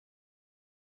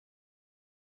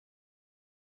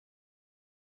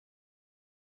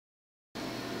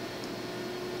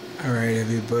Alright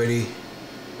everybody,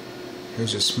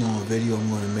 here's a small video I'm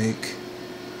going to make.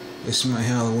 This is my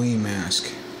Halloween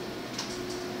mask.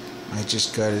 I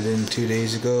just got it in 2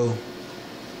 days ago.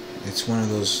 It's one of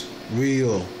those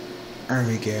real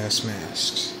army gas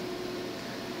masks.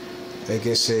 I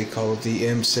guess they call it the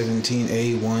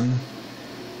M17A1.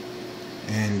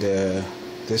 And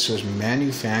this was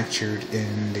manufactured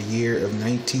in the year of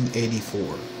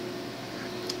 1984.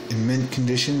 In mint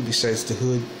condition besides the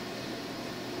hood.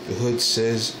 The hood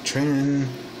says training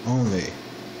only.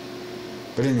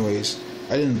 But anyways,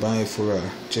 I didn't buy it for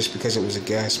just because it was a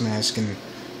gas mask and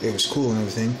it was cool and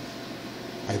everything.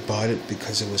 I bought it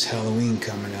because it was Halloween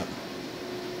coming up.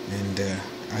 And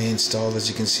I installed, as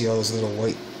you can see, all those little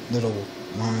white little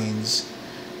lines.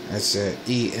 That's a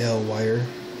EL wire.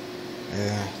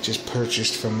 Just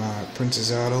purchased from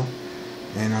Princess Auto.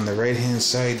 And on the right hand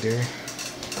side there,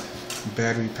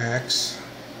 battery packs.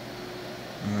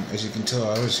 As you can tell,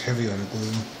 I was heavy on the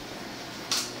glue.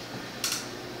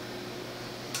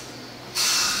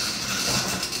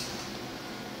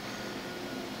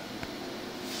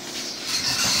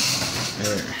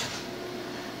 There.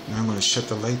 Now I'm going to shut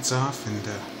the lights off and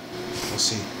we'll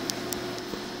see.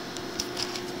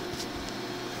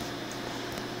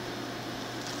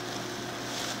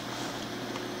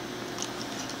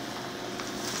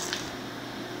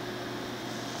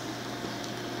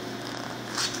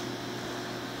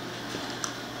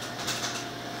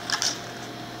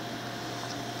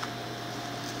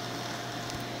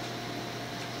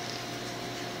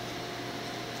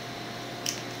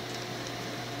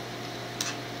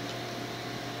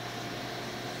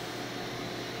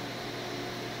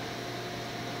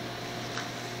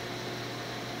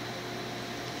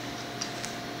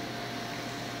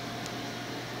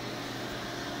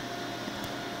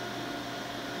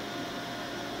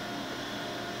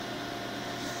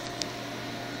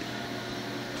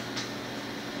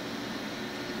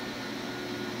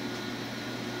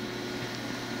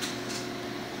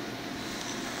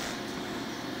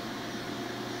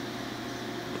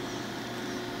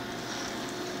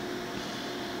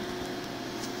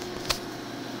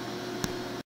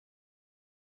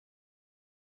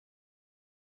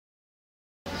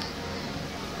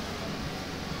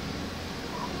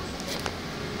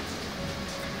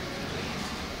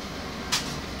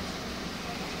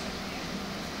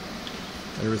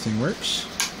 Everything works.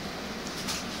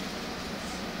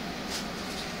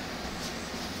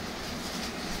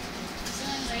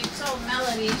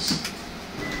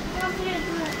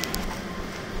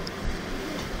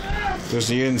 There's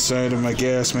the inside of my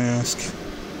gas mask.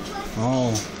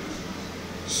 Oh,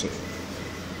 so